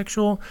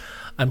 Akoisexual.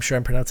 I'm sure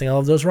I'm pronouncing all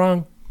of those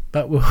wrong,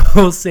 but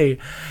we'll see.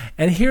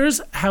 And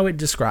here's how it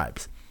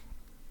describes.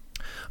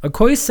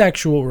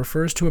 Akoisexual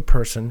refers to a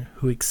person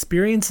who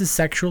experiences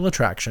sexual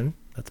attraction,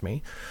 that's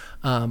me,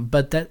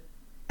 but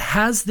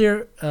has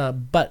their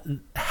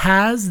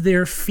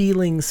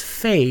feelings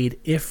fade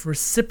if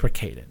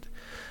reciprocated.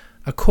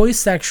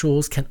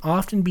 Akoisexuals can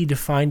often be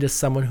defined as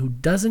someone who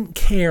doesn't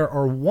care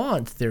or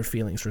want their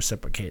feelings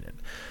reciprocated.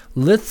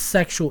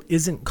 Lithsexual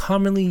isn't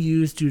commonly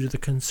used due to the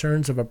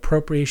concerns of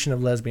appropriation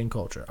of lesbian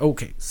culture.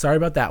 Okay, sorry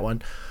about that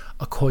one.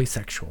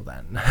 Akoisexual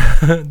then.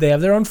 They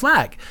have their own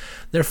flag.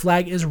 Their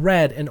flag is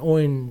red and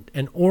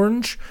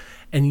orange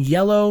and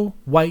yellow,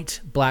 white,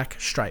 black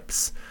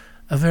stripes.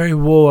 A very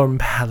warm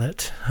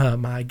palette,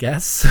 I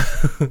guess.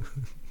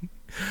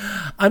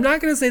 I'm not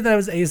going to say that I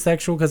was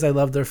asexual because I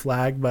love their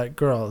flag, but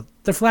girl,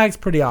 their flag's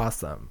pretty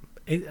awesome.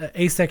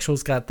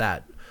 Asexual's got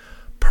that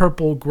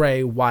purple,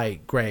 gray,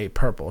 white, gray,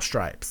 purple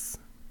stripes.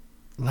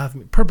 Love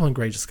me. Purple and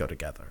gray just go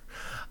together.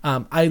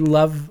 I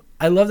love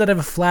that I have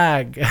a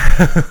flag.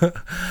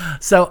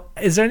 So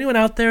is there anyone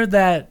out there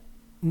that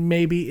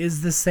maybe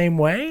is the same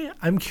way?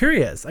 I'm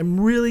curious. I'm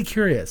really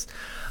curious.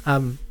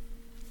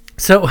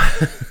 So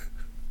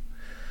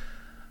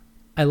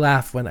I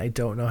laugh when I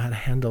don't know how to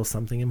handle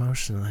something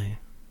emotionally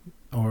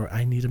or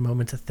I need a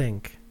moment to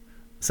think.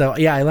 So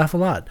yeah, I laugh a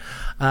lot.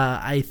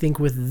 I think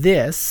with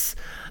this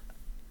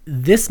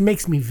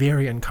makes me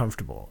very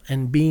uncomfortable,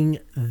 and being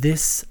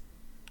this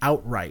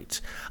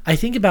outright. I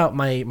think about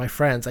my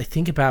friends. I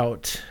think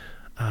about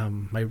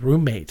my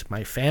roommate,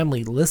 my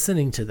family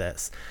listening to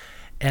this.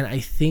 And I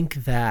think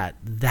that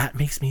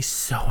makes me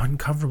so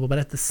uncomfortable. But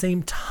at the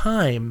same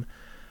time,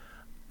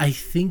 I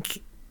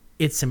think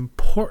it's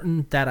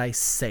important that I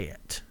say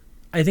it.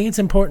 I think it's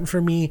important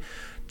for me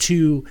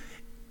to,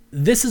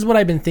 this is what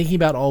I've been thinking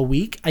about all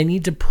week. I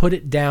need to put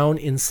it down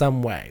in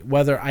some way.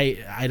 Whether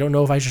I don't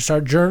know if I should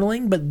start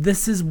journaling, but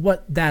this is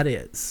what that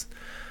is.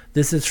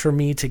 This is for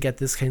me to get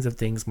these kinds of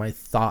things, my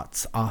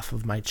thoughts off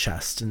of my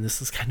chest. And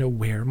this is kind of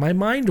where my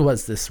mind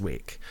was this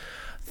week.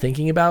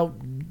 Thinking about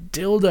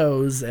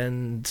dildos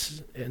and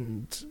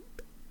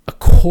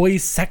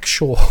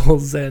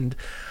akoisexuals and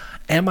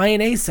am I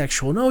an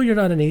asexual? No, you're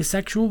not an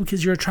asexual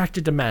because you're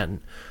attracted to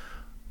men.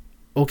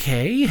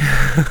 Okay.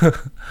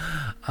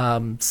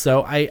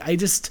 So I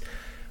just,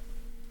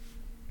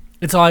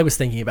 it's all I was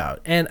thinking about.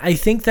 And I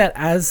think that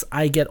as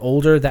I get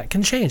older, that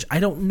can change. I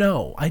don't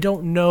know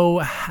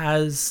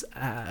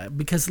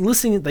because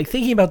listening, like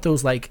thinking about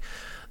those, like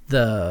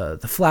the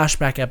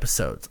flashback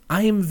episodes,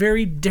 I am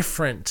very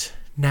different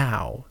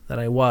now than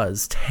I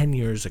was 10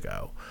 years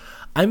ago.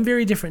 I'm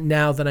very different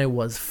now than I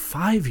was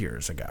 5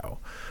 years ago.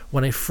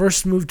 When I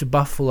first moved to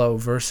Buffalo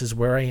versus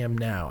where I am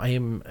now, I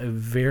am a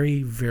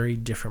very, very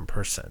different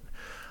person.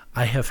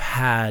 I have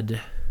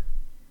had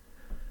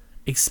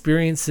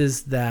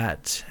experiences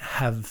that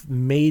have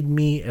made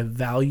me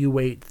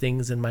evaluate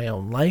things in my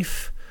own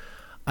life.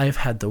 I've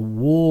had the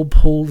wool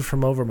pulled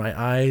from over my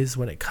eyes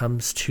when it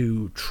comes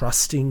to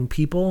trusting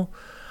people.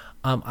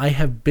 I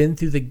have been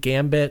through the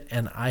gambit,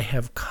 and I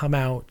have come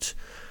out,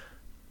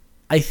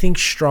 I think,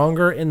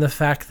 stronger in the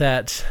fact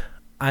that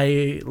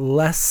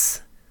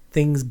less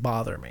things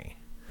bother me.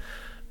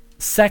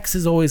 Sex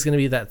is always going to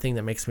be that thing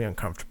that makes me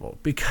uncomfortable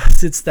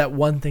because it's that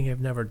one thing I've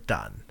never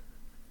done.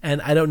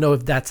 And I don't know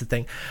if that's a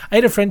thing. I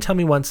had a friend tell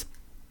me once,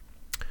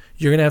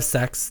 you're going to have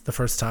sex the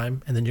first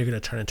time and then you're going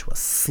to turn into a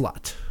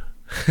slut.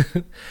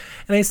 And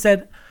I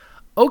said,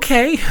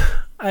 okay.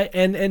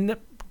 And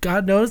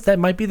God knows that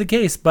might be the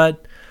case,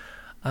 but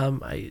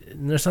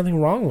there's nothing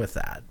wrong with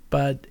that.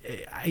 But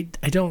I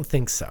don't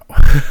think so.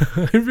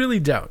 I really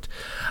don't.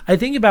 I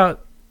think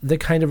about the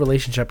kind of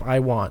relationship I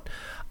want.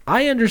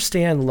 I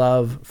understand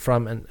love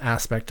from an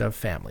aspect of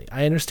family.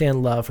 I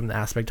understand love from the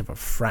aspect of a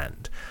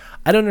friend.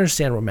 I don't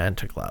understand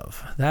romantic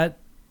love. That,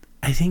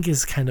 I think,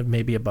 is kind of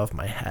maybe above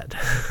my head.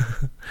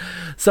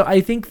 So I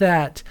think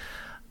that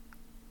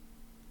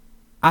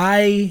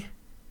I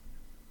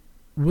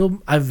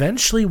will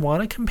eventually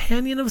want a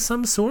companion of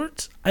some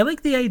sort. I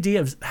like the idea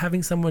of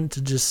having someone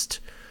to just,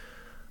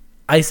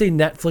 I say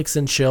Netflix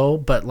and chill,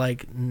 but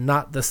like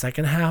not the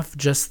second half,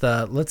 just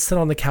the let's sit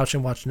on the couch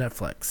and watch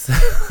Netflix.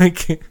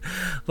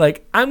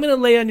 like I'm going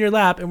to lay on your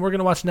lap and we're going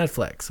to watch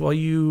Netflix while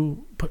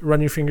you run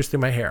your fingers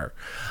through my hair.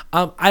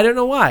 I don't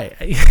know why.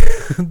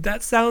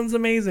 That sounds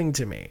amazing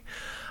to me.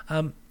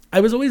 I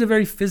was always a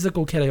very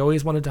physical kid. I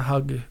always wanted to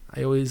hug.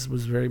 I always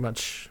was very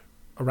much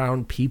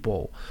around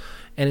people.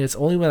 And it's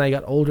only when I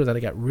got older that I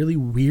got really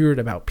weird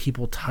about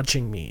people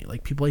touching me,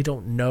 like people I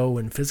don't know,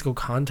 and physical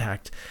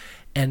contact.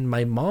 And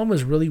my mom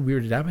was really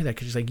weirded out by that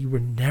because she's like, you were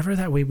never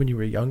that way when you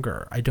were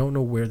younger. I don't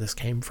know where this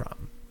came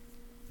from.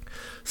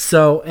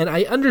 So, and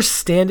I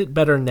understand it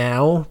better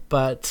now,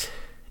 but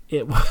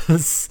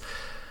it's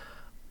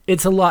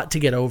a lot to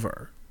get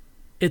over.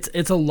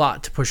 It's a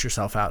lot to push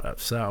yourself out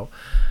of. So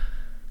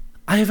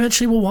I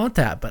eventually will want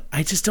that, but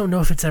I just don't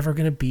know if it's ever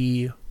going to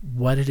be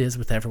what it is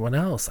with everyone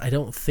else. I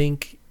don't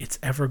think it's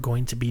ever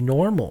going to be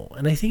normal.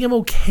 And I think I'm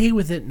okay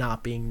with it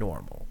not being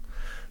normal.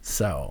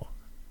 So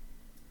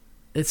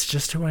it's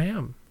just who I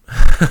am.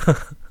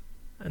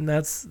 And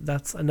that's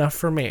enough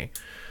for me.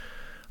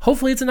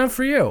 Hopefully it's enough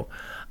for you.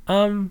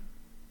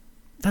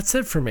 That's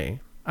it for me.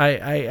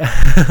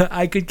 I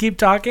I could keep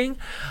talking.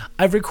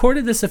 I've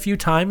recorded this a few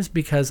times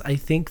because I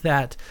think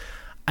that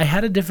I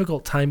had a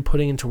difficult time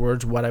putting into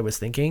words what I was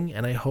thinking,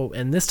 and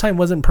and this time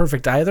wasn't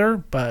perfect either,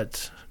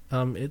 but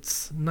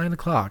it's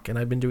 9:00 and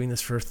I've been doing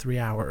this for 3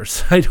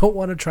 hours. I don't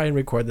want to try and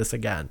record this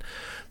again.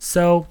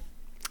 So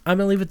I'm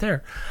going to leave it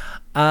there.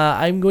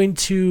 I'm going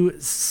to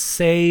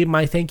say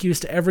my thank yous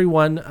to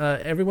everyone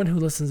who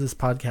listens to this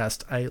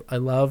podcast. I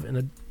love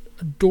and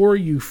adore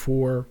you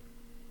for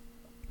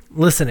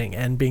listening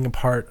and being a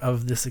part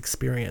of this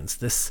experience,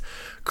 this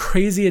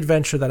crazy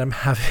adventure that I'm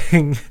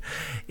having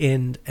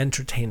in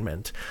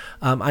entertainment.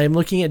 I am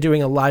looking at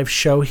doing a live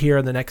show here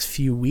in the next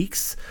few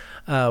weeks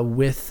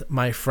with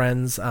my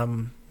friends.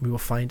 We will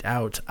find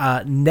out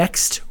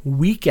next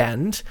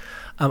weekend.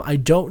 I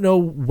don't know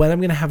when I'm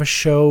going to have a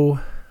show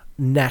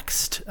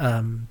next,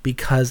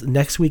 because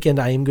next weekend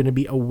I am going to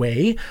be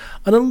away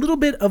on a little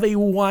bit of a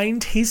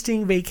wine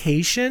tasting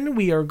vacation.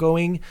 We are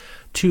going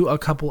to a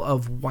couple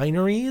of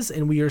wineries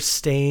and we are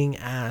staying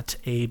at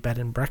a bed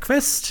and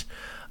breakfast.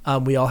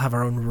 We all have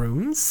our own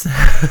rooms,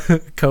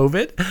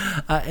 COVID,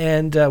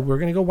 and we're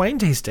going to go wine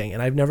tasting.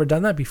 And I've never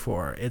done that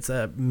before. It's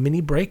a mini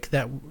break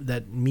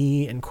that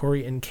me and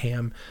Corey and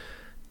Cam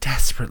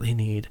desperately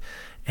need.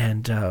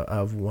 And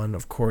of one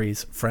of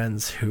Corey's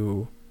friends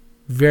who,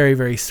 very,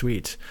 very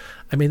sweet.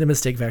 I made the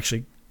mistake of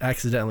actually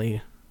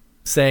accidentally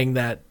saying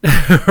that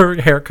her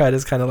haircut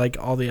is kind of like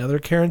all the other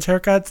Karen's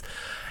haircuts.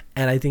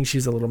 And I think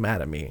she's a little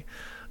mad at me.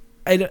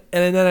 And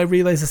then I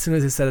realized as soon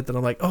as I said it that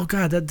I'm like, oh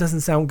God, that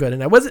doesn't sound good.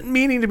 And I wasn't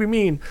meaning to be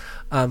mean.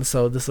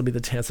 So this will be the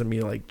chance of me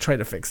like try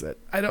to fix it.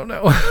 I don't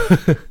know.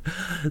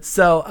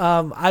 So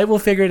I will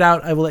figure it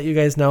out. I will let you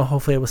guys know.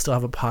 Hopefully I will still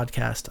have a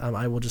podcast.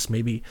 I will just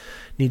maybe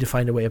need to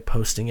find a way of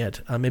posting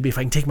it. Maybe if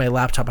I can take my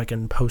laptop, I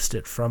can post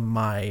it from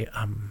my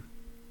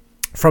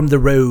from the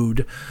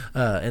road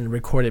and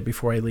record it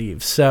before I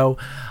leave. So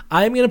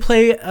I'm going to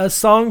play a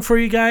song for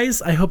you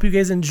guys. I hope you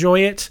guys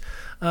enjoy it.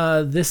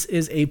 This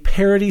is a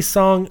parody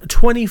song,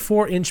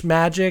 24-Inch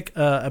Magic,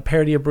 a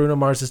parody of Bruno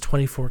Mars's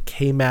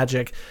 24K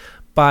Magic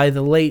by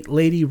the late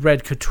Lady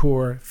Red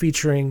Couture,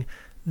 featuring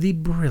the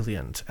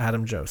brilliant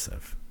Adam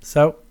Joseph.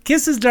 So,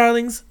 kisses,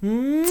 darlings.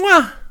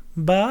 Mwah!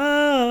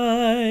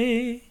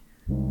 Bye.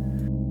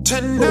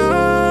 Tonight,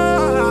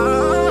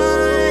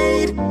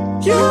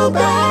 you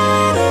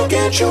better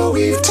get your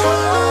weave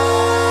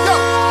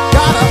tied.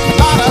 Got a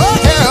lot of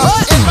hair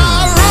in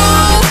my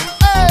room.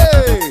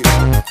 Hey,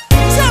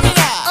 tell me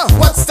now,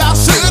 what style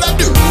should I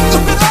do?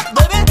 Look it up,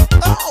 baby.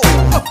 Oh,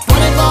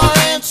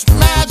 24-inch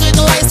magic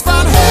lace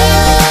front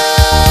hair.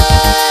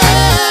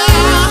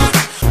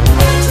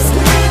 Just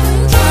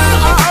getting dry.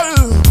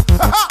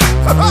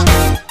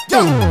 Yo,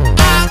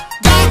 I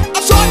got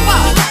a short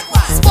one,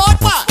 sport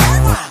one,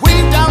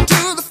 weave down to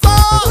the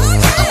floor.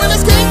 And when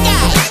it's kick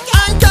out,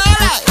 uncut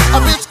out, a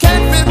bitch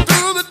can't fit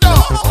through the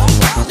door.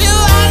 You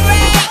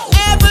irate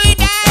every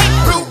day,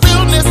 through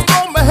realness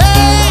on my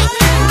head.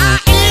 I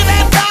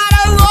even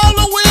gotta roll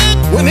a wig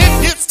when it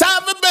gets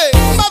time for bed.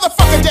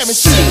 Motherfucker, damn it,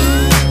 shit.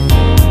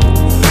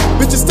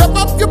 Bitches, step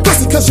up your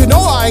pussy, cause you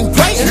know I ain't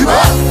playing.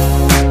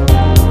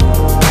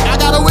 I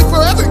got a wig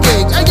for every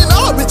gig, and you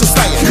know a bitch is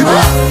staying.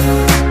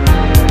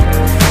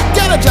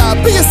 Get a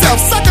job, be yourself,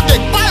 suck a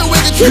dick, buy a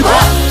wig and keep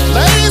up.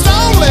 Ladies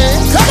only.